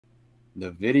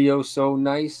The video so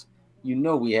nice, you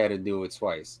know we had to do it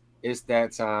twice. It's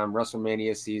that time,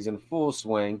 WrestleMania season full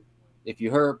swing. If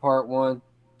you heard part one,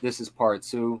 this is part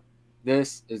two.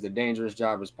 This is the Dangerous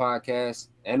Jobbers podcast,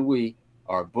 and we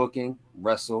are booking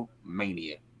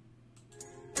WrestleMania.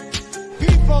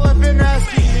 People have been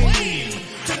asking me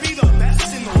to be the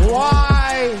best in the world.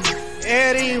 Why,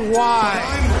 Eddie? Why?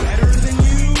 I'm better than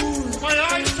you. My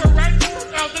eyes are red.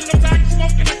 I was in the back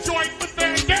smoking a joint with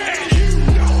Van Dam.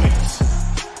 You know it.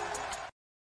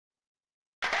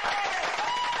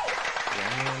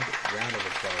 Round of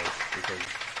applause, because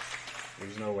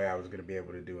there's no way I was gonna be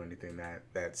able to do anything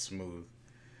that smooth.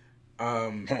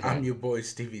 I'm your boy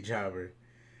Stevie Jobber,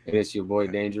 And it's your boy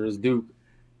Dangerous Duke.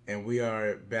 and we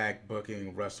are back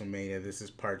booking WrestleMania. This is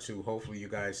part two. Hopefully, you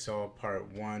guys saw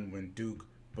part one when Duke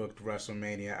booked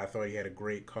WrestleMania. I thought he had a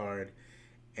great card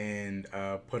and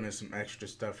put in some extra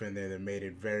stuff in there that made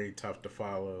it very tough to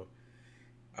follow.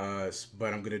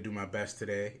 But I'm gonna do my best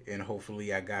today, and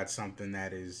hopefully, I got something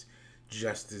that is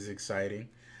just as exciting.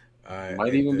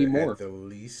 Might even be more. At the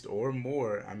least, or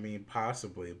more. I mean,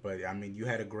 possibly. But I mean, you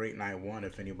had a great night one.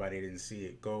 If anybody didn't see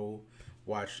it, go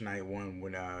watch night one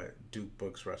when Duke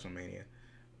books WrestleMania,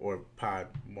 or pod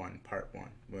one, part one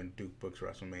when Duke books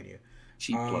WrestleMania.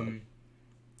 Cheap plug.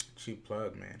 Cheap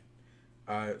plug, man.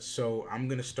 So I'm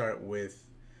gonna start with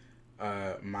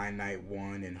my night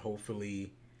one, and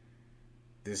hopefully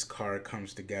this card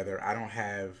comes together. I don't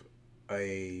have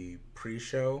a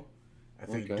pre-show. I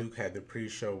think Okay. Duke had the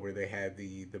pre-show where they had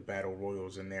the battle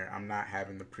royals in there. I'm not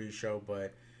having the pre-show,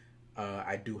 but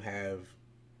I do have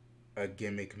a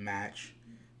gimmick match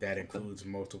that includes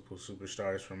multiple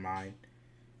superstars from mine,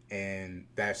 and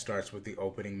that starts with the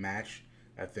opening match.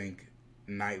 I think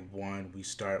night one we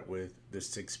start with the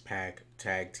six-pack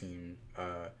tag team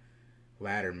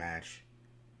ladder match.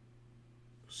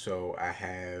 So I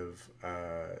have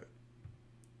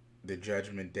the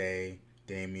Judgment Day,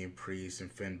 Damian Priest,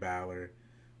 and Finn Balor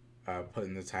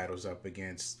putting the titles up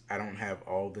against. I don't have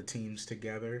all the teams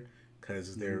together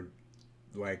because they're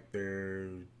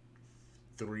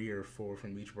three or four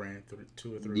from each brand,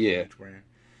 two or three Yeah. from each brand.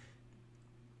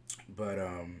 But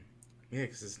yeah,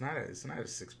 because it's not a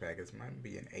six pack. It might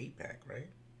be an 8-pack, right?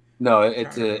 No, I'm it's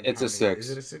trying to a remember it's how a many- six.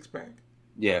 Is it a 6-pack?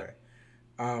 Yeah.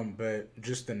 Okay. But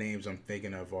just the names I'm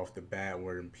thinking of off the bat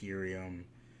were Imperium,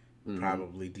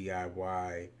 probably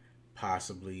DIY,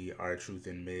 possibly R-Truth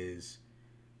and Miz,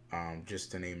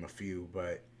 just to name a few.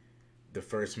 But the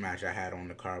first match I had on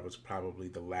the card was probably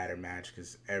the ladder match,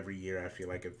 because every year I feel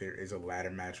like if there is a ladder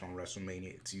match on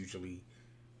WrestleMania, it's usually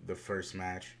the first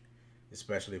match,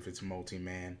 especially if it's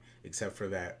multi-man, except for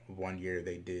that one year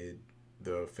they did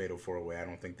the Fatal 4-Way. I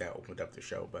don't think that opened up the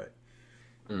show, but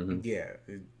yeah,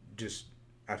 just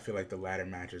I feel like the ladder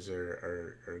matches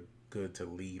are good to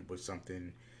lead with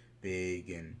something big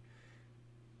and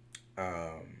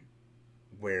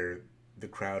where the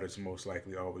crowd is most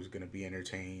likely always going to be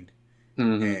entertained,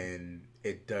 and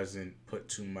it doesn't put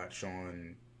too much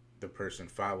on the person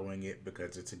following it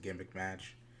because it's a gimmick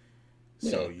match.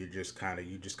 So Yeah. you just kind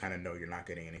of know you're not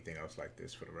getting anything else like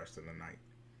this for the rest of the night.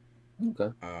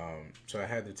 Okay. So I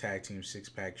had the tag team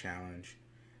 6-pack challenge,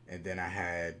 and then I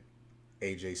had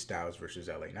AJ Styles versus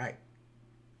LA Knight.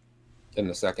 In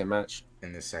the second match.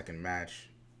 In the second match,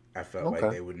 I felt like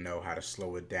Okay. they would know how to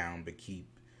slow it down but keep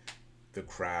the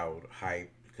crowd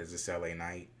hype because it's LA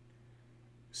Knight.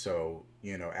 So,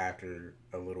 after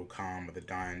a little calm of the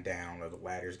dying down of the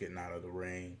ladders getting out of the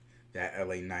ring, that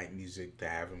LA Knight music to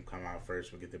have him come out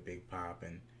first would get the big pop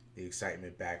and the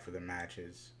excitement back for the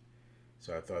matches.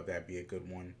 So I thought that'd be a good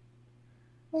one.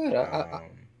 Yeah,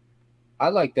 Um, I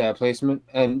like that placement,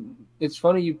 and it's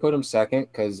funny you put him second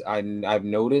because I've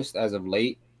noticed as of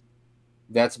late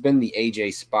that's been the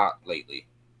AJ spot lately.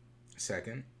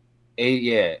 Second.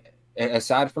 Yeah,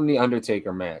 aside from the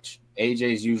Undertaker match,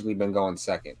 AJ's usually been going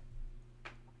second.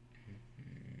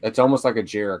 It's almost like a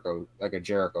Jericho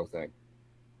thing.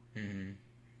 Mm-hmm.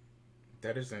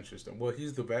 That is interesting. Well,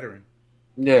 he's the veteran.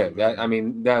 Yeah,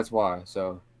 that's why.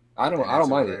 So I don't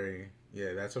mind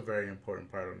it. That's a very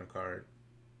important part on the card.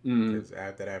 Mm-hmm. Because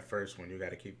after that first one, you got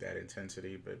to keep that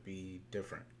intensity, but be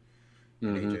different.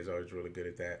 And Mm-hmm. AJ's always really good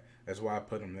at that. That's why I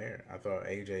put him there. I thought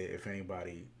AJ, if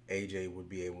anybody, AJ would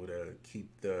be able to keep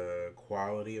the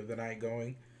quality of the night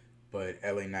going, but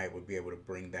LA Knight would be able to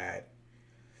bring that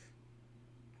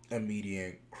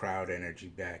immediate crowd energy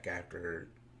back after,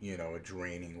 a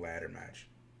draining ladder match.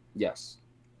 Yes.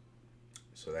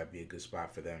 So that'd be a good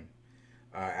spot for them.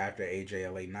 After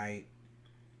AJ LA Knight,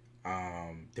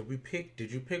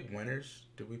 did you pick winners?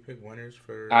 Did we pick winners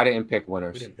for? I didn't pick We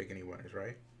winners. didn't pick any winners,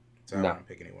 right? So I No. didn't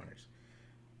pick any winners.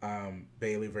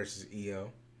 Bailey versus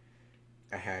EO.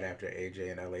 I had after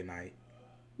AJ and LA Knight.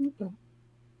 Okay.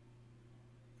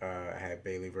 I had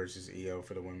Bailey versus EO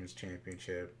for the women's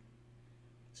championship.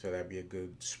 So that'd be a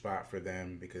good spot for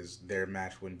them because their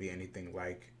match wouldn't be anything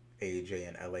like AJ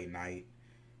and LA Knight.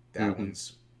 That Mm-hmm.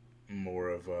 one's more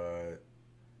of a,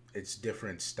 it's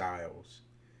different styles.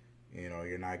 You know,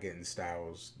 you're not getting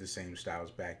the same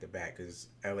styles back to back because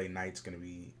LA Knight's going to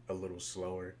be a little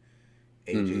slower.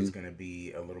 Mm-hmm. AJ's going to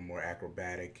be a little more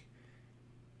acrobatic.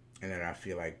 And then I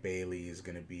feel like Bailey is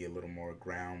going to be a little more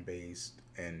ground based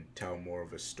and tell more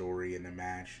of a story in the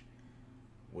match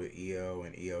with EO.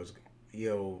 And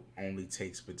EO only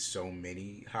takes but so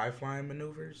many high flying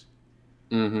maneuvers.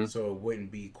 Mm-hmm. So it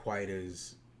wouldn't be quite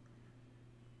as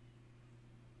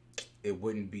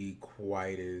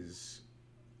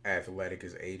athletic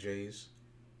as AJ's,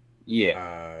 Yeah.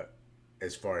 uh,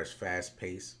 as far as fast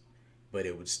pace, but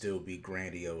it would still be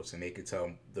grandiose, and they could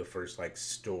tell the first like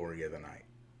story of the night.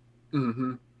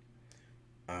 Mm-hmm.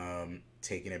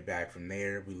 Taking it back from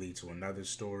there, we lead to another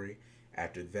story.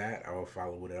 After that, I will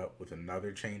follow it up with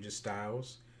another change of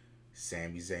styles.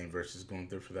 Sami Zayn versus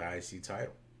Gunther for the IC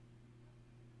title.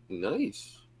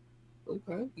 Nice.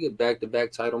 Okay. You get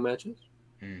back-to-back title matches.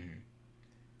 Mm-hmm.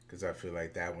 Because I feel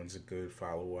like that one's a good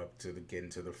follow up to getting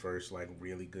to the first like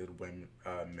really good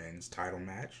men's title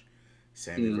match.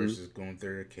 Sammy Mm-hmm. versus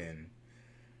Gunther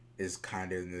is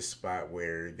kind of in this spot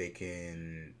where they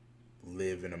can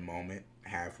live in a moment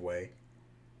halfway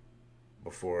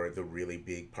before the really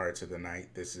big parts of the night.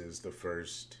 This is the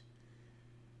first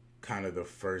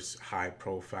high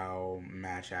profile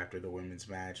match after the women's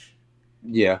match.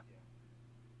 Yeah.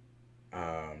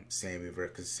 Sammy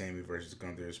versus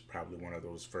Gunther is probably one of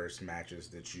those first matches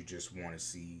that you just want to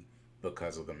see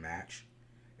because of the match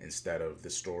instead of the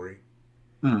story.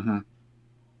 Mm-hmm.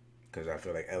 Because I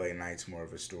feel like LA Knight's more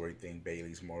of a story thing,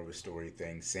 Bailey's more of a story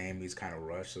thing, Sammy's kind of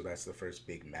rushed, so that's the first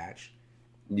big match.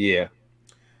 Yeah.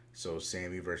 So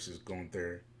Sammy versus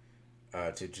Gunther,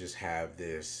 to just have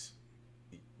this,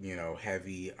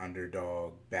 heavy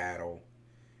underdog battle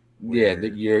Yeah.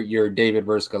 where Your David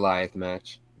versus Goliath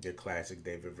match. the classic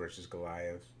David versus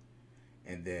Goliath,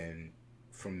 and then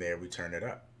from there we turn it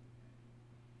up.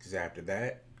 Because after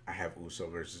that, I have Uso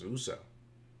versus Uso,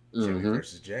 Jimmy Mm-hmm.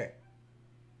 versus Jay.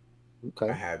 I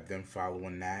Okay. have them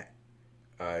following that,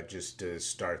 just to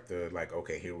start the like,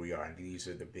 okay, here we are, and these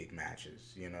are the big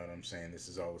matches. You know what I'm saying? This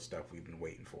is all the stuff we've been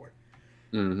waiting for.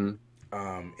 Mm-hmm.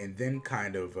 And then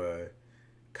kind of a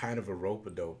rope a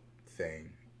dope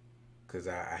thing, because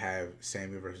I have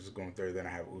Sammy versus Gunther, then I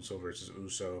have Uso versus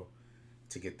Uso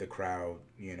to get the crowd,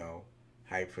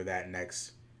 hype for that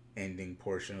next ending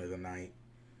portion of the night.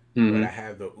 But Mm-hmm. I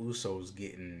have the Usos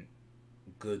getting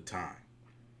good time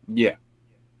Yeah.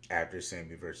 after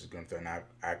Sammy versus Gunther, and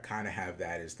I kind of have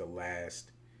that as the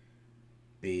last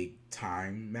big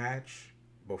time match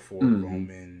before Mm-hmm.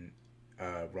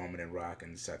 Roman and Rock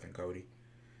and Seth and Cody.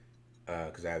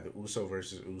 Because I have the Uso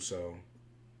versus Uso,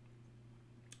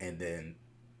 and then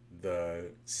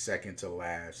the second to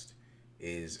last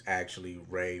is actually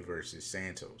Ray versus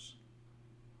Santos,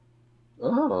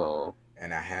 Oh.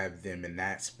 and I have them in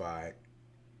that spot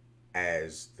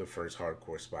as the first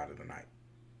hardcore spot of the night,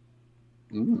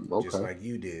 just Okay. like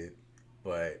you did,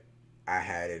 but I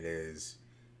had it as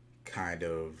kind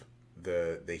of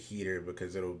the heater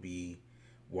because it'll be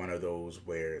one of those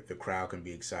where the crowd can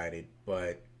be excited,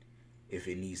 but if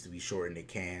it needs to be shortened, it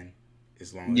can,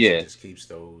 as long as it Yeah. just keeps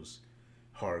those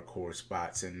hardcore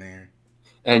spots in there.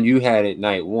 And you had it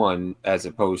night one as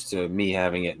opposed to me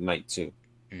having it night two.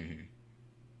 Hmm.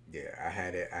 Yeah, I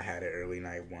had it early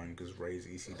night one because Ray's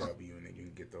ECW, and then you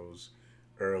can get those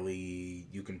early.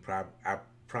 You can I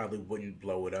probably wouldn't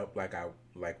blow it up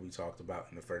like we talked about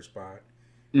in the first pod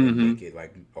and Mm-hmm. make it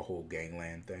like a whole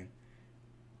gangland thing,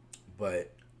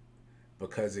 but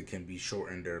because it can be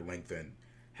shortened or lengthened,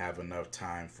 have enough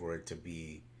time for it to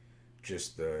be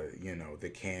just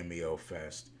the cameo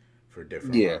fest for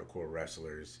different Yeah. hardcore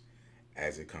wrestlers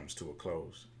as it comes to a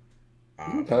close.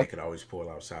 And Okay. they could always pull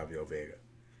out Savio Vega.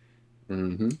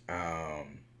 Mm-hmm.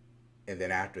 Um, and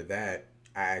then after that,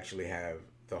 I actually have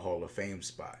the Hall of Fame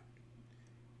spot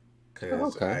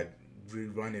because Okay. I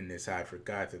rerunning this. I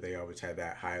forgot that they always had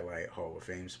that highlight Hall of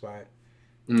Fame spot,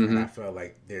 and Mm-hmm. I felt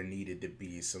like there needed to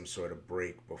be some sort of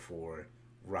break before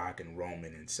Rock and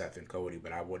Roman and Seth and Cody,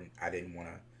 but I didn't want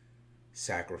to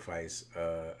sacrifice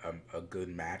a good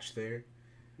match there.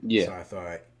 Yeah. So I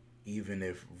thought even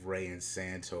if Ray and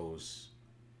Santos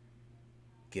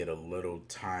get a little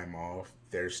time off,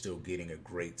 they're still getting a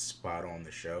great spot on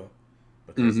the show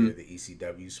because Mm-hmm. they're the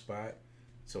ECW spot.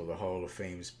 So the Hall of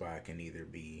Fame spot can either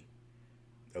be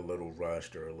a little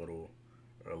rushed or a little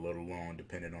or a little long,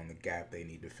 depending on the gap they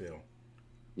need to fill.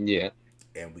 Yeah.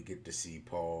 And we get to see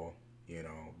Paul,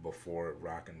 before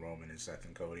Rock and Roman and Seth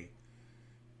and Cody,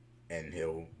 and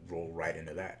he'll roll right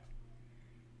into that.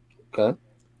 Okay.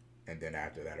 And then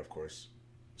after that, of course,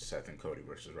 Seth and Cody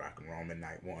versus Rock and Roman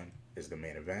night one is the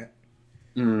main event.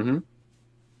 Mm-hmm.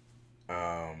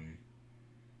 Um,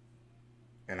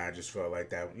 and I just felt like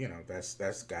that,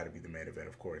 that's got to be the main event,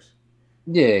 of course.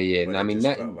 Yeah, yeah. But I it mean just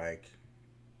that. felt like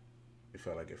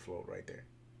it flowed right there.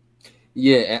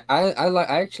 Yeah, I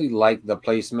actually like the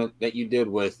placement that you did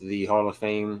with the Hall of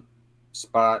Fame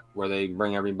spot where they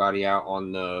bring everybody out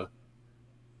on the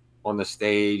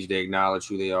stage, they acknowledge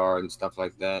who they are and stuff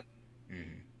like that.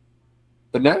 Mm-hmm.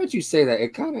 But now that you say that,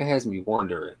 it kind of has me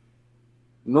wondering.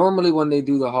 Normally, when they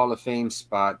do the Hall of Fame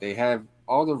spot, they have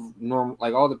all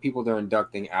the all the people they're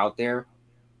inducting out there,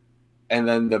 and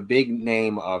then the big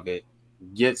name of it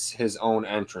gets his own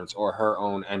entrance or her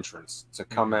own entrance to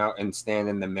come Mm-hmm. out and stand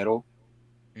in the middle.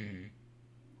 Mm-hmm.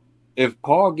 If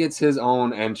Paul gets his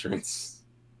own entrance,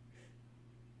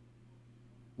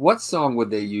 what song would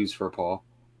they use for Paul?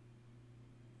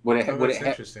 Oh, that's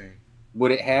interesting.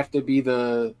 Would it have to be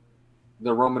the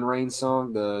Roman Reigns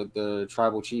song, the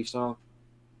Tribal Chief song,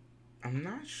 I'm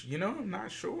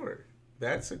not sure.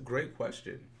 That's a great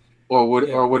question. Yeah,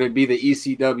 or would it be the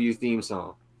ECW theme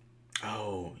song?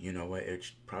 oh, you know what? It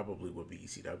probably would be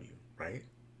ECW, right?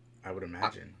 I would I,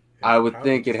 imagine it I would would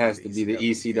probably think it just be has the to be the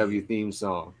ECW ECW theme. theme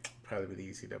song. Probably be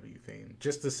the ECW theme,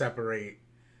 just to separate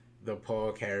the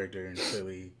Paul character in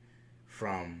Philly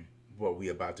from what we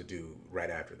about to do right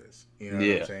after this. You know what I'm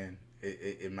Yeah. saying?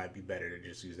 It might be better to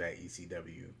just use that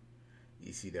ECW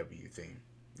theme.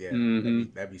 Yeah,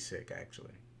 Mm-hmm. that'd be sick.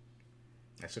 Actually,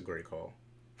 that's a great call.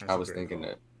 I That's a was great thinking call.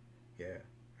 that. Yeah,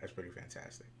 that's pretty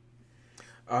fantastic.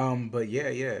 But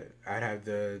yeah, I'd have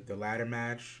the ladder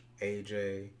match: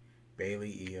 AJ,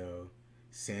 Bailey, Io,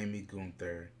 Sammy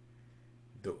Gunther,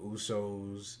 the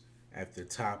Usos at the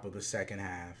top of the second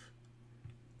half.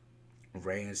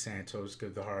 Ray and Santos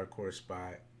give the hardcore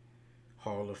spot,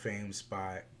 Hall of Fame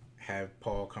spot. Have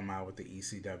Paul come out with the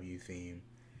ECW theme,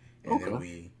 and then Okay.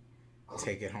 we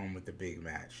take it home with the big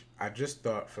match. I just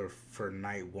thought for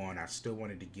night one, I still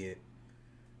wanted to get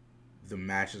the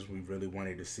matches we really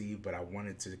wanted to see, but I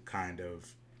wanted to kind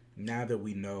of, now that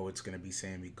we know it's going to be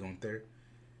Sammy Gunther,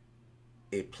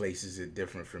 it places it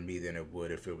different for me than it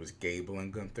would if it was Gable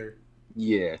and Gunther,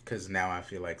 Yeah. because now I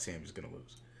feel like Sammy's going to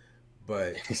lose.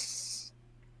 But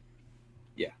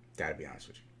Yeah. gotta be honest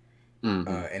with you. Mm-hmm.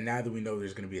 And now that we know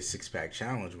there's going to be a six-pack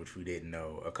challenge, which we didn't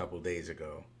know a couple days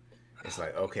ago, it's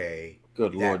like, okay,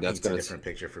 Good Lord, that that's paints a gonna. different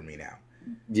picture for me now.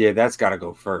 Yeah, that's got to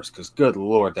go first because good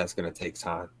Lord, that's gonna take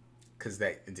time.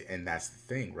 And that's the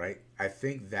thing, right? I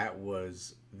think that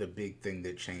was the big thing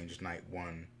that changed night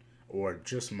one, or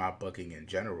just my booking in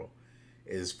general,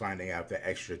 is finding out the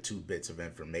extra 2 bits of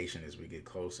information as we get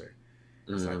closer.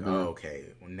 It's like, Mm-hmm. oh, okay,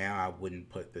 well, now I wouldn't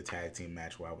put the tag team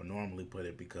match where I would normally put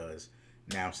it because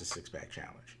now it's a six-pack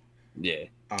challenge. Yeah.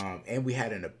 And we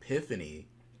had an epiphany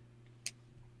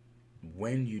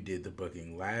when you did the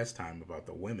booking last time about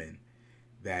the women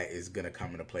that is going to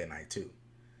come into play night two.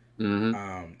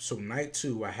 Mm-hmm. So night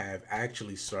two, I have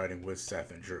actually starting with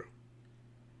Seth and Drew.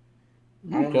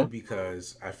 Only Okay.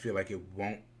 because I feel like it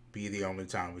won't be the only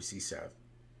time we see Seth.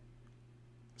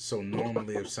 So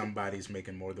normally, if somebody's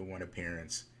making more than one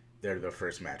appearance, they're the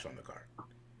first match on the card.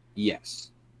 Yes.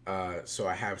 So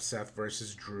I have Seth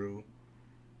versus Drew,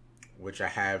 which I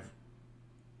have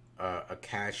a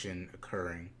cash in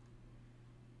occurring.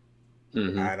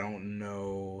 Mm-hmm. I don't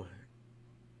know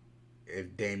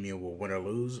if Damien will win or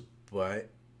lose, but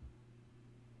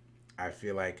I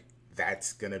feel like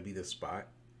that's gonna be the spot,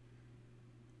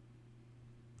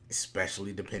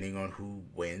 especially depending on who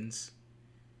wins.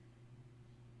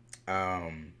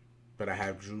 But I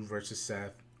have Drew versus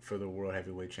Seth for the World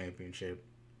Heavyweight Championship,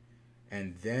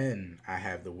 and then I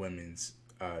have the women's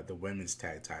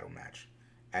tag title match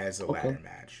as a Okay. ladder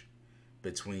match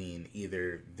between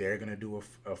either they're gonna do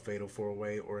a fatal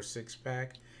 4-way or a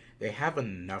 6-pack. They have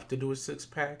enough to do a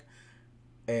 6-pack,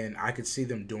 and I could see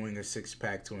them doing a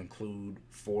 6-pack to include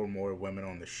 4 more women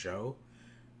on the show,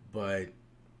 but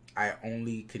I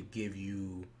only could give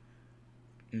you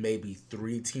maybe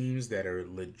 3 teams that are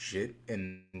legit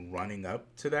and running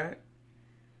up to that,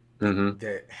 Mm-hmm.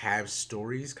 that have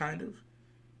stories kind of,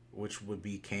 which would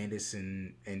be Candice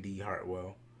and Indy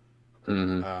Hartwell.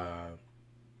 Mm-hmm. Uh,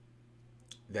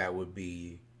 that would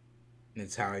be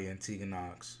Natalia and Tegan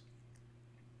Knox,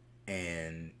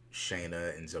 and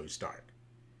Shayna and Zoe Stark.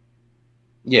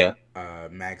 Yeah.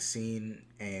 Maxine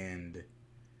and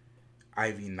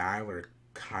Ivy Nile are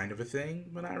kind of a thing,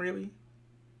 but not really.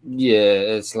 Yeah,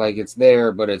 it's like it's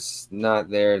there, but it's not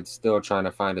there. It's still trying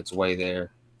to find its way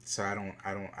there. So I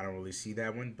don't really see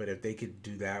that one. But if they could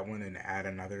do that one and add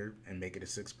another and make it a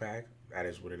 6 pack, that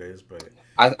is what it is. But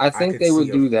I I think could they see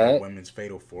would do a that. women's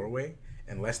fatal 4 way,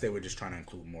 unless they were just trying to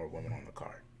include more women on the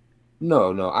card.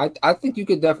 No, no. I think you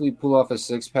could definitely pull off a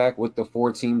 6 pack with the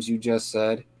 4 teams you just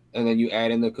said, and then you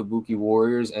add in the Kabuki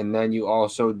Warriors, and then you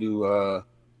also do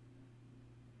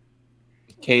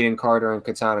Caden Carter and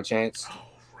Katana Chance. Oh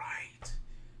right.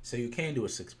 So you can do a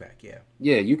 6 pack, yeah.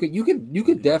 Yeah, you You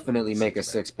could can definitely do a definitely make a 6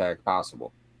 pack. 6 pack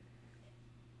possible.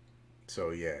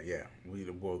 So yeah.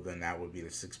 Well then that would be the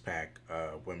 6 pack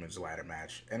women's ladder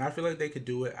match, and I feel like they could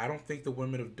do it. I don't think the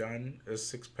women have done a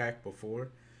 6 pack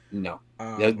before, No,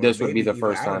 or this would be maybe the even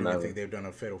first I don't time even think ever. they've done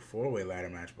a fatal 4 way ladder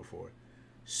match before.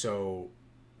 So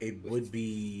it would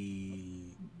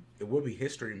be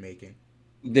history making.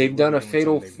 They They've would done be a doing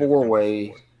something fatal they've never four done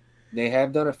way. before. They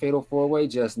have done a fatal 4 way,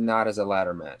 just not as a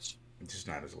ladder match. Just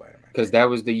not as a ladder match, Because that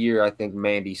was the year I think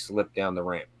Mandy slipped down the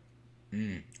ramp.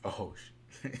 yeah. Oh,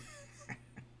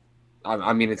 I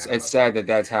I mean, forgot it's about that. sad that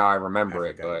that's how I I remember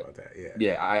it, forgot but about that. yeah,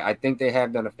 Yeah. I think they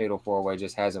have done a fatal 4 way,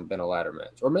 just hasn't been a ladder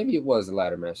match, or maybe it was a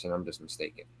ladder match and I'm just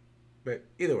mistaken. But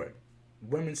either way,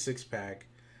 women's 6 pack.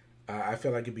 I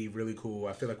feel like it'd be really cool.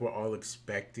 I feel like we're all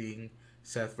expecting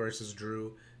Seth versus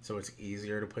Drew, so it's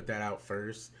easier to put that out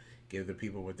first, give the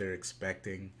people what they're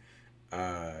expecting,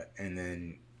 and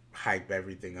then hype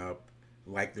everything up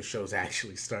like the show's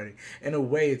actually starting. In a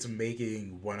way, it's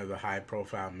making one of the high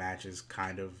profile matches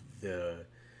kind of the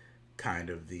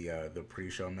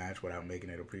pre-show match without making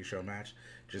it a pre-show match,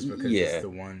 just because it's Yeah. the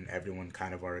one everyone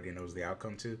kind of already knows the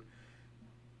outcome to.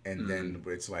 And then Mm.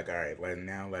 it's like, all right,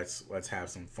 let's have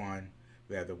some fun.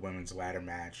 We have the women's ladder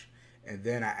match, and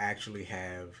then I actually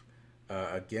have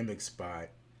a gimmick spot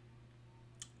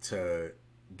to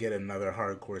get another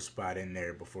hardcore spot in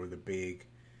there before the big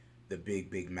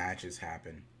matches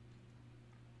happen.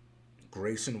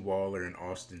 Grayson Waller and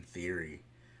Austin Theory,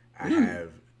 I Mm.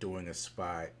 have doing a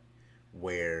spot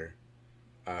where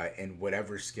in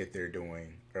whatever skit they're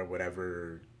doing or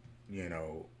whatever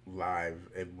live,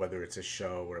 whether it's a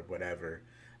show or whatever,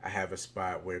 I have a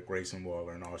spot where Grayson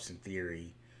Waller and Austin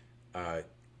Theory uh,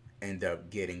 end up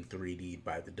getting 3D'd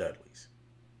by the Dudleys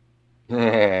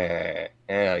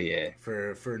Hell yeah.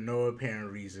 for no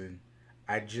apparent reason.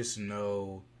 I just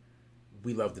know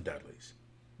we love the Dudleys,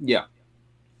 Yeah.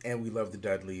 and we love the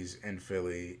Dudleys in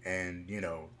Philly, and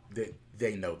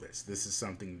they know this. This is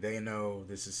something they know.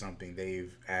 This is something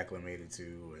they've acclimated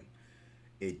to, and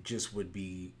it just would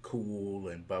be cool.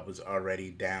 And Bubba's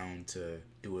already down to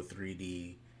do a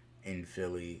 3D in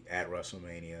Philly at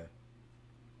WrestleMania.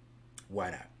 Why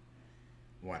not?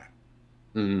 Why not?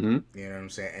 Mm-hmm. You know what I'm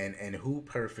saying? And who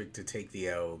perfect to take the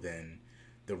L than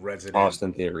the resident?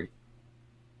 Austin Theory.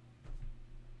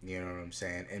 You know what I'm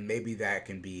saying? And maybe that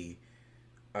can be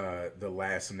the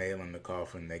last nail in the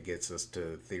coffin that gets us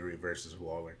to Theory versus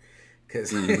Waller,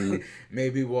 because Mm-hmm.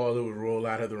 maybe Waller would roll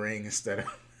out of the ring instead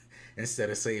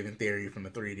of saving Theory from the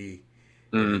 3D,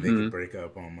 and then they Mm-hmm. could break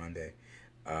up on Monday.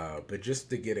 But just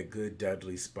to get a good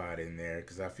Dudley spot in there,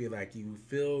 because I feel like you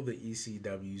fill the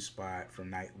ECW spot from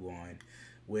night one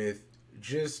with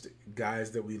just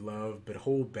guys that we love, but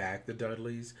hold back the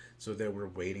Dudleys so that we're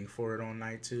waiting for it on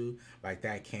night two. Like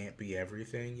that can't be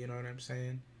everything, you know what I'm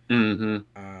saying? Mm-hmm.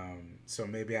 So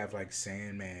maybe I have like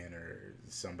Sandman or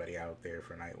somebody out there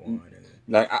for night one,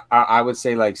 Like I would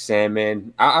say like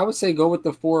Sandman. I would say go with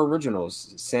the 4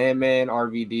 originals: Sandman,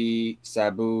 RVD,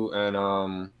 Sabu,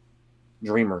 and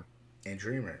Dreamer. and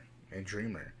Dreamer and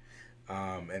Dreamer.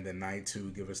 And then night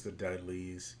two, give us the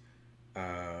Dudleys,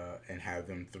 and have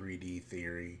them 3D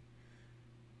Theory,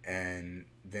 and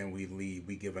then we leave.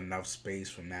 We give enough space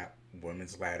from that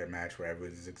women's ladder match where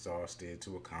everyone's exhausted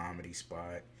to a comedy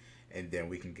spot, and then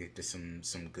we can get to some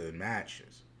good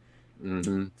matches.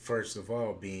 Mm-hmm. First of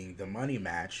all, being the money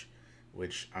match,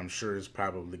 which I'm sure is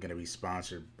probably going to be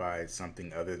sponsored by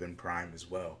something other than Prime as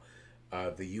well.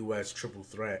 The U.S. triple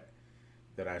threat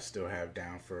that I still have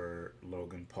down for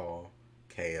Logan Paul,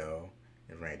 KO,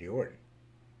 and Randy Orton,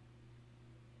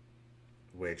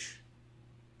 which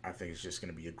I think is just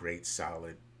going to be a great,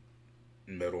 solid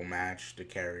middle match to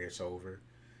carry us over.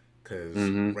 Because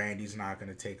Mm-hmm. Randy's not going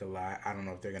to take a lot. I don't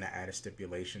know if they're going to add a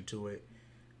stipulation to it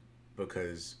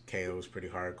because KO is pretty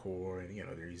hardcore and,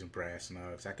 they're using brass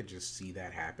knucks. I could just see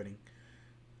that happening.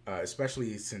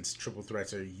 Especially since triple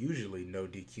threats are usually no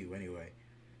DQ anyway,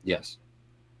 Yes.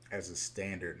 as a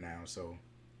standard now. So,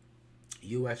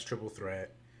 U.S. triple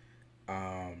threat,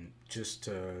 just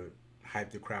to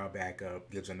hype the crowd back up,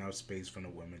 gives enough space for the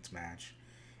women's match,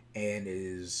 and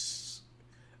is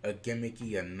a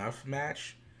gimmicky enough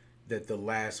match that the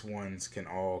last ones can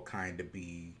all kind of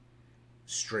be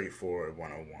straightforward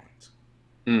 101s.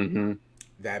 Mm-hmm.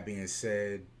 That being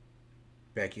said,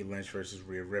 Becky Lynch versus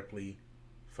Rhea Ripley.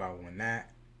 Following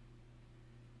that,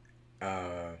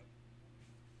 uh,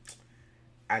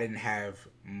 I didn't have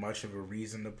much of a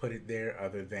reason to put it there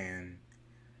other than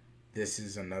this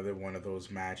is another one of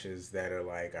those matches that are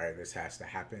like, all right, this has to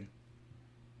happen.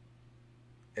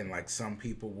 And like some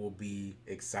people will be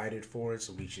excited for it,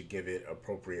 so we should give it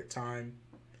appropriate time.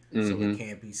 So it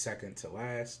can't be second to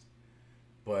last.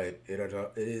 But it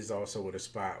is also at a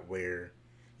spot where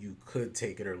you could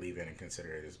take it or leave it and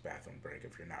consider it as bathroom break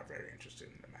if you're not very interested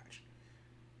in the match.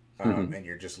 And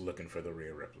you're just looking for the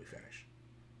Rhea Ripley finish.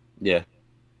 Yeah.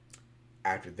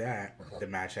 After that, the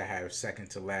match I have second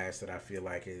to last that I feel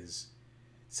like is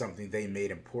something they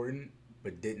made important,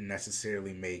 but didn't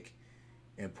necessarily make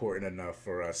important enough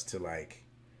for us to like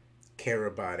care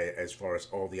about it as far as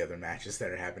all the other matches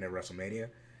that are happening at WrestleMania.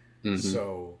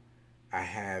 So I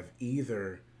have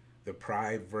either the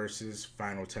Pride versus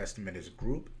Final Testament as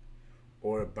group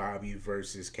or Bobby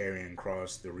versus Karrion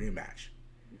Kross, the rematch.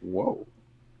 Whoa.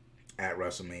 At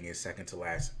WrestleMania, second to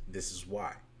last. This is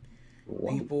why.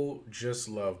 Whoa. People just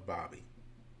love Bobby,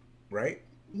 right?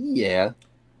 Yeah.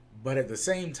 But at the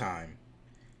same time,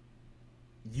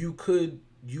 you could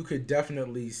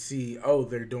definitely see, oh,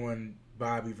 they're doing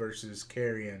Bobby versus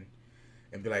Karrion,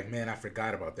 and be like, man, I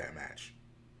forgot about that match.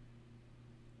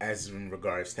 As in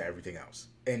regards to everything else.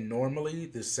 And normally,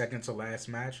 the second to last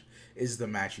match is the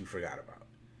match you forgot about.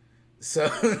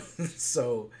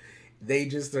 So they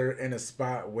just are in a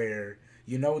spot where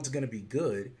you know it's going to be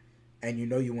good, and you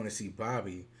know you want to see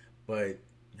Bobby, but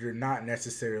you're not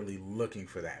necessarily looking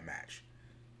for that match.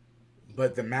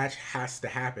 But the match has to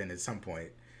happen at some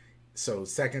point. So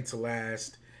second to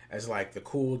last, as like the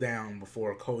cool down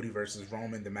before Cody versus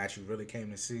Roman, the match you really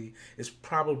came to see, is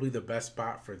probably the best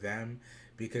spot for them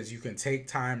because you can take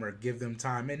time or give them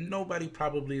time, and nobody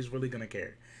probably is really going to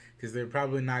care because they're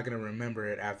probably not going to remember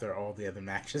it after all the other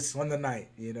matches on the night.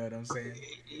 You know what I'm saying?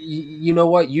 You know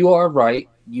what? You are right.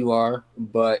 You are.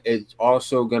 But it's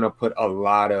also going to put a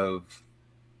lot of,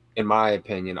 in my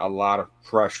opinion, a lot of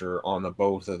pressure on the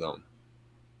both of them.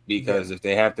 Because if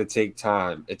they have to take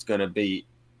time, it's going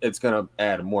to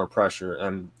add more pressure.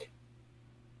 And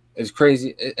it's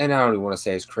crazy. And I don't even want to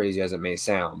say as crazy as it may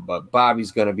sound, but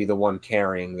Bobby's going to be the one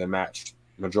carrying the match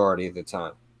majority of the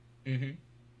time.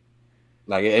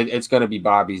 Like it's going to be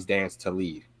Bobby's dance to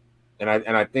lead. And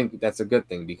I think that's a good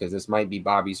thing because this might be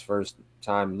Bobby's first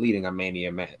time leading a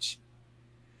Mania match.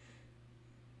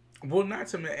 Well, not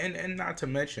to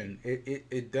mention,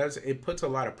 it puts a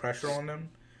lot of pressure on them,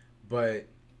 but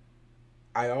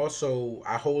I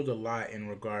hold a lot in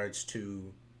regards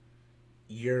to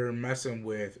you're messing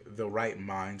with the right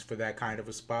minds for that kind of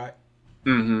a spot.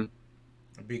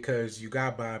 Because you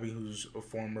got Bobby, who's a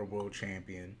former world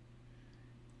champion,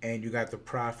 and you got the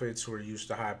Prophets, who are used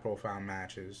to high profile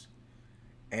matches,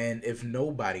 and if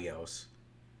nobody else,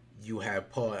 you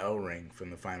have Paul Ellering from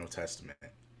the Final Testament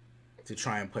to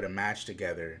try and put a match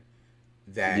together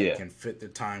that can fit the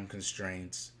time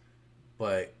constraints,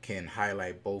 but can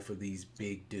highlight both of these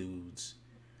big dudes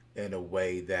in a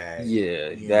way that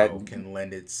can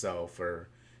lend itself or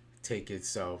take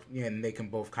itself. Yeah, and they can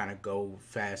both kind of go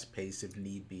fast paced if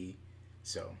need be.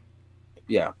 So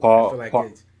Paul. I feel like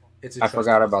Paul, it's I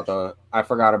forgot about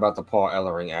the Paul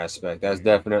Ellering aspect. That's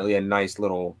definitely a nice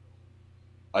little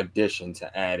addition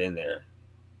to add in there.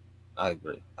 I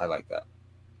agree. I like that.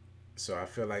 So I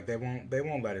feel like they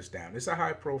won't let us down. It's a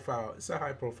high profile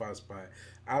spot.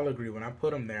 I'll agree. When I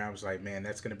put them there, I was like, man,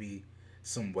 that's gonna be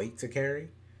some weight to carry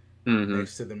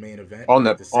next to the main event.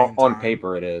 On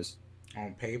paper, it is.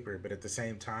 On paper, but at the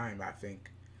same time, I think,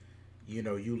 you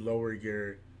lower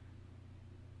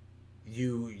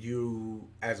you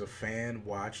as a fan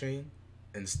watching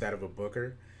instead of a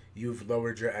booker, you've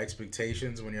lowered your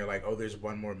expectations when you're like, oh, there's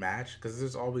one more match, because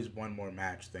there's always one more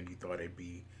match than you thought it'd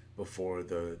be before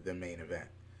the main event.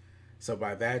 So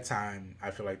by that time,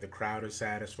 I feel like the crowd is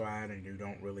satisfied and you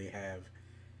don't really have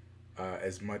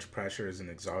as much pressure as an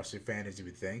exhausted fan as you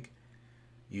would think.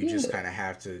 You just kind of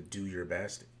have to do your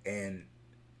best. And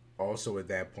also at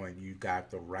that point, you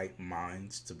got the right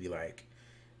minds to be like,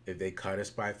 if they cut us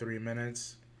by 3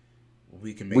 minutes,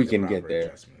 we can make the proper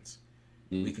adjustments.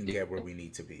 We can get where we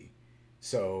need to be.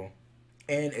 So,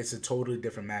 and it's a totally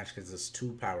different match because it's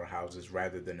two powerhouses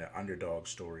rather than an underdog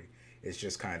story. It's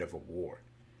just kind of a war.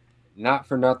 Not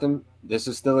for nothing, this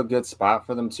is still a good spot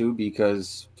for them too,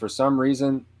 because for some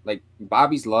reason, like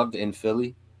Bobby's loved in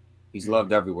Philly. He's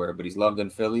loved everywhere, but he's loved in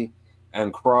Philly.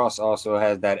 And Cross also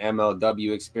has that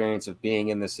MLW experience of being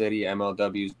in the city.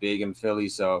 MLW is big in Philly,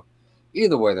 so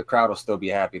either way, the crowd will still be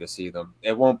happy to see them.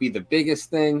 It won't be the biggest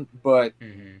thing, but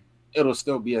it'll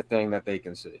still be a thing that they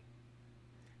can see.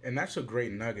 And that's a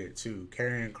great nugget too.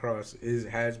 Karrion Kross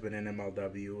has been in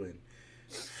MLW, and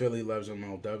Philly loves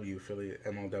MLW.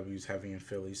 MLW is heavy in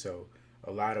Philly, so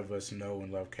a lot of us know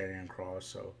and love Karrion Kross.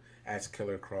 So as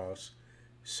Killer Kross,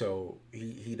 so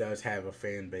he does have a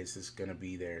fan base that's gonna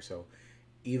be there. So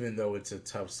even though it's a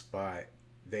tough spot,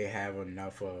 they have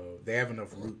enough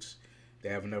roots. They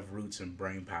have enough roots and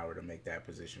brain power to make that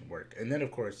position work. And then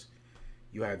of course,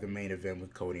 you have the main event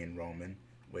with Cody and Roman,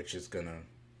 which is gonna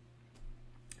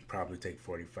probably take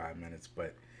 45 minutes,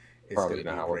 but it's Probably gonna be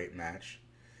an a hour. great match.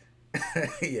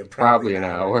 Yeah, Probably an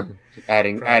hour.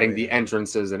 Adding Probably the an hour.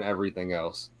 entrances and everything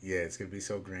else. Yeah, it's gonna be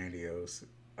so grandiose.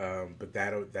 But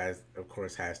that of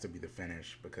course has to be the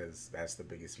finish because that's the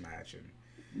biggest match.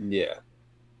 And Yeah.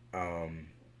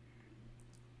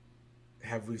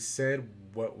 have we said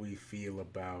what we feel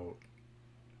about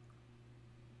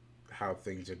how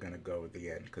things are gonna go at the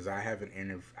end? Because I have an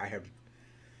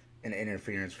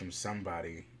interference from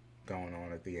somebody going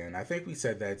on at the end. I think we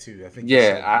said that too. I think you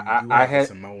said you I have had the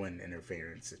Samoan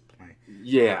interference playing.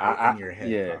 yeah, In your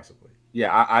head possibly.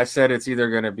 Yeah, I said it's either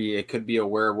gonna be it could be a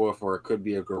werewolf or it could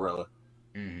be a gorilla.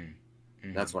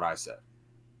 That's what I said.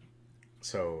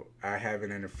 So I have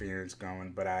an interference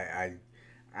going, but I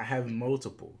have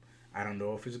multiple. I don't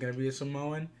know if it's gonna be a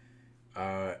Samoan.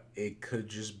 It could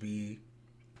just be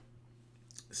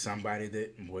somebody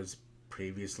that was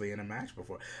previously in a match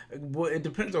before. Well, it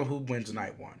depends on who wins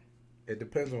night one.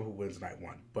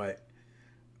 But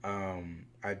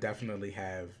I definitely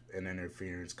have an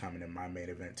interference coming in my main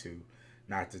event to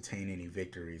not to taint any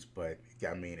victories. But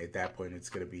I mean, at that point, it's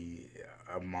gonna be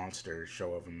a monster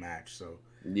show of a match. So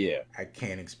Yeah. I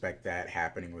can't expect that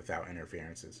happening without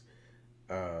interferences.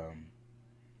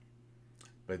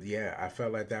 But yeah, I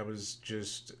felt like that was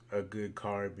just a good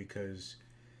card because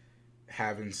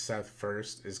having Seth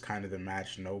first is kind of the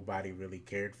match nobody really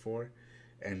cared for,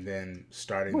 and then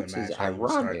starting Which the match is how you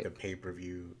start ironic. the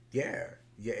pay-per-view. Yeah,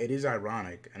 it is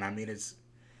ironic, and I mean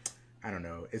I don't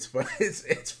know, it's fun.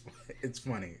 It's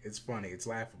funny. It's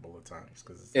laughable at times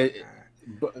because it's like,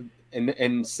 But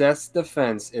in Seth's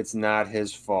defense, it's not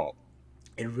his fault.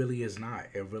 it really is not.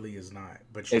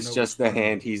 But It's just the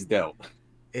hand he's dealt.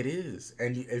 It is,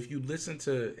 and if you listen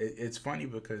to it, it's funny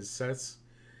because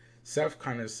Seth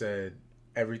kind of said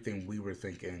everything we were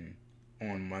thinking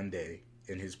on Monday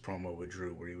in his promo with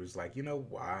Drew, where he was like, "You know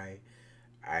why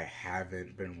I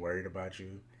haven't been worried about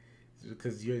you? It's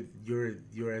because you're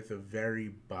at the very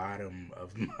bottom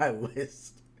of my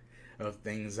list of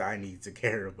things I need to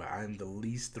care about. I'm the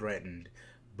least threatened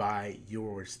by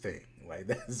yours thing. Like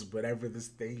that's whatever this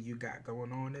thing you got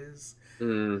going on is,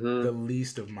 the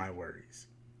least of my worries."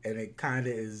 And it kind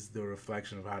of is the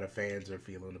reflection of how the fans are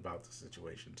feeling about the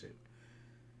situation too.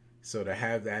 So to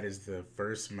have that as the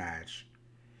first match,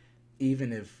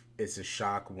 even if it's a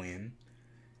shock win,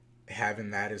 having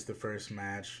that as the first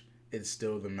match, it's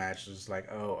still the match that's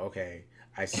like, oh, okay,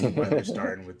 I see why they're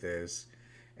starting with this.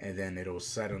 And then it'll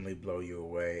suddenly blow you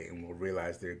away and we'll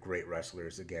realize they're great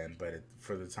wrestlers again. But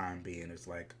for the time being, it's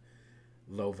like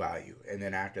low value. And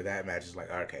then after that match, it's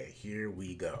like, okay, here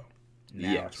we go.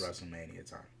 Now it's WrestleMania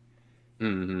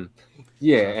time.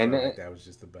 Yeah, So I and felt like that was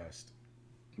just the best.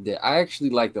 Yeah, I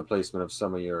actually like the placement of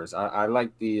some of yours. I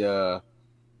like the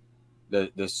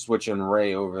switch and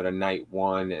Ray over to night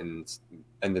one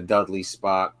and the Dudley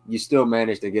spot. You still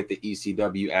managed to get the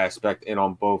ECW aspect in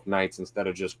on both nights instead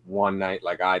of just one night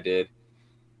like I did.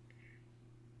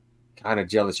 Kind of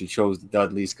jealous you chose the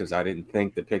Dudleys because I didn't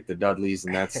think to pick the Dudleys,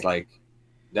 and that's like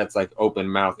open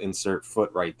mouth insert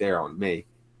foot right there on me.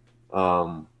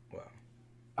 Wow.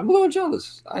 I'm a little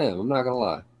jealous. I am. I'm not gonna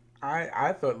lie.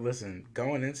 I thought, listen,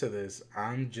 going into this,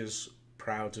 I'm just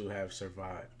proud to have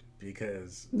survived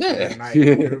because that night,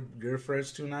 your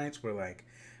first two nights were like,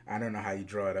 I don't know how you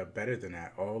draw it up better than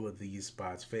that. All of these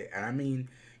spots fit, and I mean,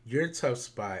 your tough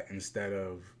spot instead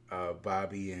of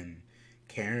Bobby and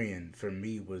Karrion for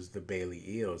me was the Bailey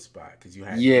Eel spot because you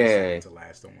had to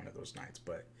last on one of those nights,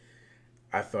 but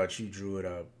I thought you drew it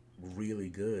up really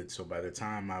good. So by the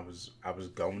time I was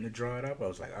going to draw it up, I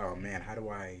was like, oh man, how do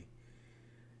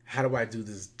I do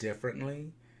this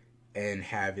differently and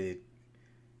have it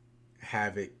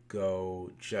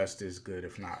go just as good,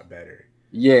 if not better?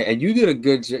 Yeah, and you did a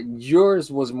good job.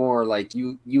 Yours was more like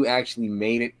you actually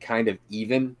made it kind of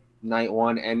even night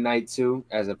one and night two,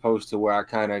 as opposed to where I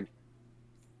kind of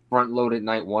front loaded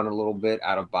night one a little bit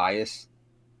out of bias.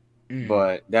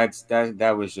 But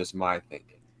that was just my thinking.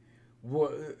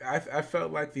 Well, I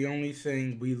felt like the only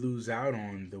thing we lose out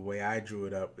on the way I drew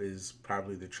it up is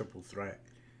probably the triple threat.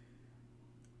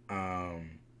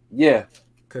 Yeah.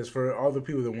 Because for all the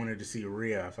people that wanted to see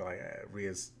Rhea, I felt like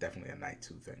Rhea's definitely a night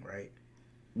 2 thing, right?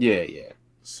 Yeah, yeah.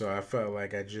 So I felt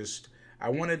like I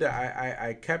wanted to,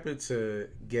 I kept it to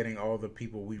getting all the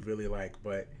people we really like,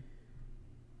 but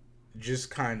just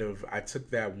kind of, I took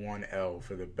that one L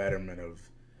for the betterment of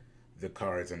the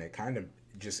cards, and it kind of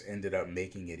just ended up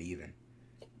making it even.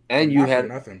 And you had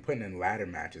nothing, putting in ladder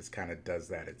matches kind of does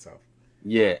that itself.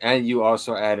 Yeah, and you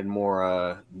also added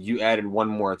more. You added one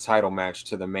more title match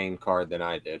to the main card than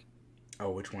I did. Oh,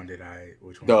 which one did I?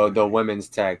 The women's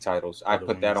tag titles. I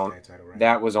put that on. Title, right.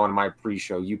 That was on my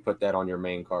pre-show. You put that on your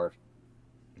main card.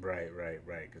 Right.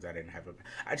 Because I didn't have a.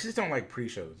 I just don't like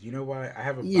pre-shows. You know why? I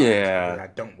have a bias because I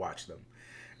don't watch them.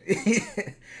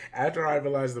 After I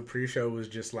realized the pre-show was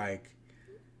just like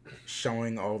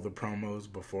showing all the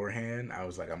promos beforehand, I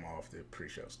was like, I'm off the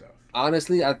pre-show stuff.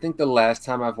 Honestly, I think the last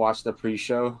time I've watched the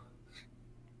pre-show,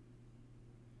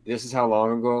 this is how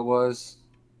long ago it was.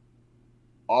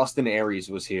 Austin Aries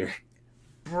was here.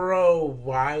 Bro,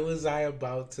 why was I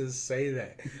about to say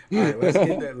that? All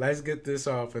right, let's get this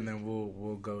off, and then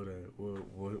we'll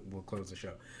close the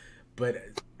show. But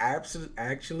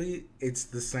actually, it's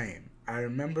the same. I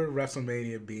remember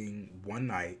WrestleMania being one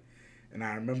night, and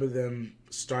I remember them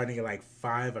starting at like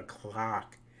 5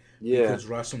 o'clock. Yeah. Because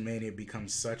WrestleMania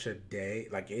becomes such a day,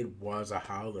 like it was a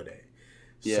holiday.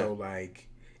 Yeah. So like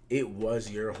it was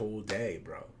your whole day,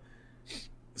 bro.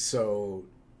 So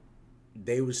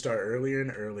they would start earlier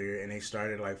and earlier, and they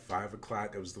started like 5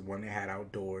 o'clock. It was the one they had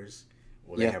outdoors.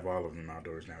 Well, they have all of them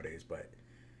outdoors nowadays, but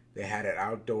they had it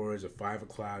outdoors at 5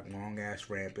 o'clock, long ass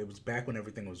ramp. It was back when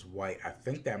everything was white. I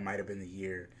think that might have been the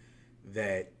year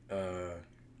that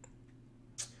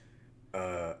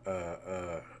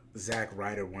Zack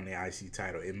Ryder won the IC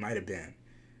title. It might have been.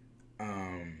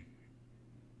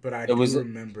 But I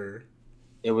remember.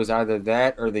 It was either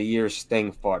that or the year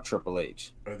Sting fought Triple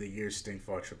H. I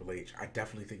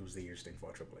definitely think it was the year Sting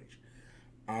fought Triple H.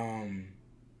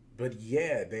 But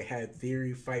yeah, they had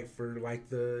Theory fight for like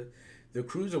the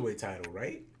Cruiserweight title,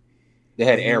 right? They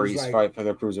had Aries fight for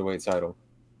the Cruiserweight title.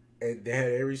 And they had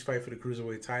Aries fight for the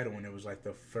Cruiserweight title, and it was like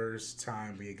the first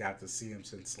time we got to see him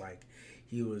since like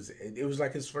it was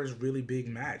like his first really big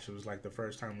match. It was like the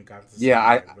first time we got to see him.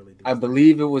 I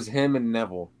believe it was him and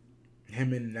Neville.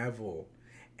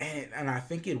 And I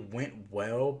think it went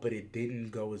well, but it didn't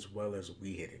go as well as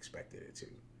we had expected it to.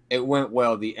 It went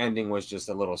well. The ending was just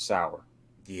a little sour.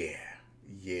 Yeah.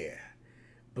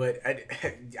 But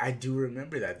I do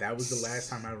remember that. That was the last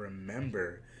time I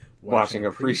remember watching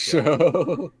a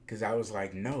pre-show. Because I was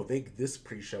like, no, this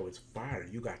pre-show is fire.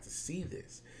 You got to see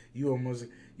this. You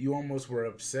almost were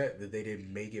upset that they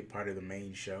didn't make it part of the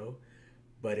main show,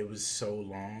 but it was so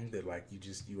long that like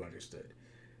you understood.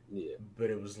 Yeah. But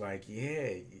it was like,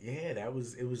 it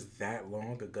was that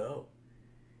long ago.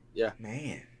 Yeah.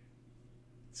 Man.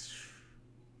 It's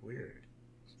weird.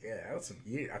 Yeah, that was some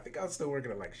years. I think I was still working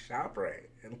at like ShopRite.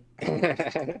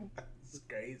 This is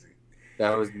crazy.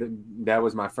 That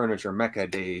was my furniture mecca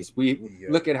days.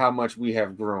 Look at how much we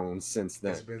have grown since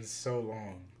then. It's been so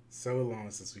long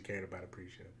since we cared about a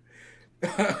pre-show.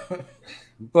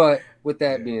 But with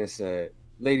that being said,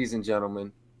 ladies and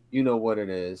gentlemen, you know what it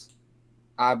is.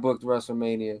 I booked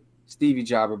WrestleMania. Stevie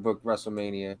Jobber booked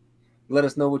WrestleMania. Let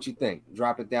us know what you think.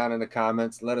 Drop it down in the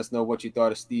comments. Let us know what you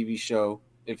thought of Stevie's show.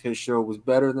 If his show was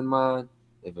better than mine,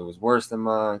 if it was worse than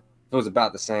mine, if it was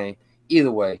about the same.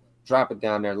 Either way, drop it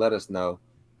down there. Let us know.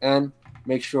 And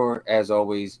make sure, as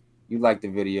always, you like the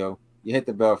video. You hit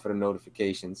the bell for the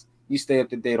notifications. You stay up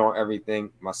to date on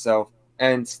everything myself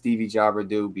and Stevie Jobber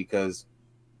do, because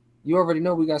you already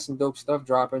know we got some dope stuff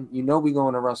dropping. You know we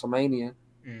going to WrestleMania.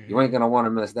 Mm-hmm. You ain't going to want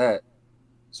to miss that.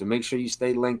 So make sure you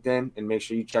stay linked in, and make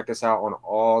sure you check us out on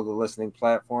all the listening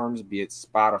platforms, be it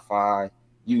Spotify,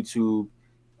 YouTube,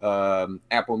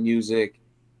 Apple Music,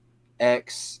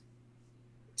 X,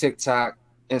 TikTok,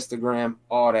 Instagram,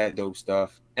 all that dope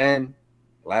stuff. And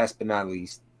last but not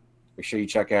least, make sure you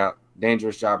check out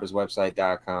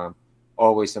DangerousJobbersWebsite.com.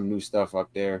 Always some new stuff up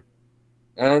there.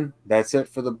 And that's it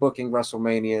for the booking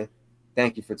WrestleMania.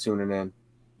 Thank you for tuning in.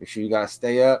 Make sure you guys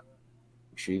stay up.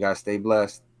 Make sure you guys stay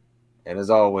blessed. And as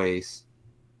always,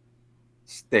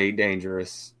 stay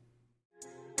dangerous.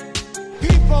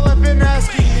 People have been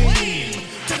asking me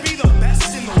to be the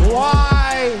best in the world.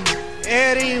 Why,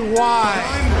 Eddie,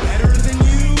 why?